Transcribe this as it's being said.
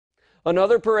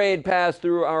Another parade passed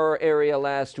through our area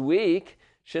last week.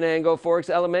 Shenango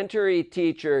Forks elementary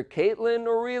teacher Caitlin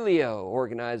Aurelio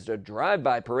organized a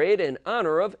drive-by parade in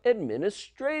honor of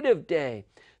Administrative Day.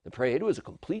 The parade was a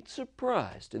complete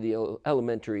surprise to the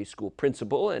elementary school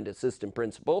principal and assistant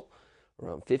principal.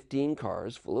 Around 15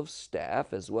 cars full of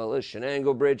staff, as well as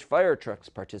Shenango Bridge fire trucks,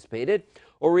 participated.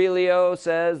 Aurelio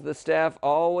says the staff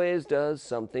always does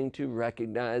something to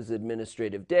recognize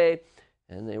Administrative Day,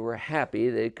 and they were happy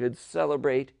they could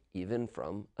celebrate even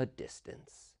from a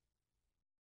distance.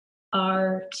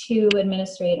 Our two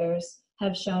administrators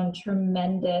have shown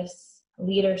tremendous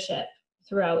leadership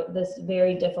throughout this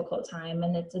very difficult time,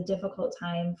 and it's a difficult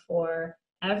time for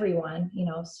everyone,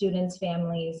 students,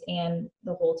 families, and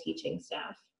the whole teaching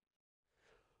staff.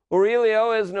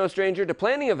 Aurelio is no stranger to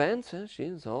planning events.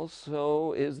 She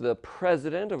also is the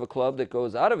president of a club that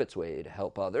goes out of its way to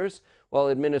help others. While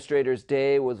Administrators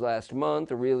Day was last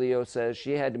month, Aurelio says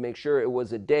she had to make sure it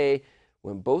was a day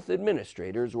when both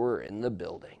administrators were in the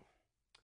building.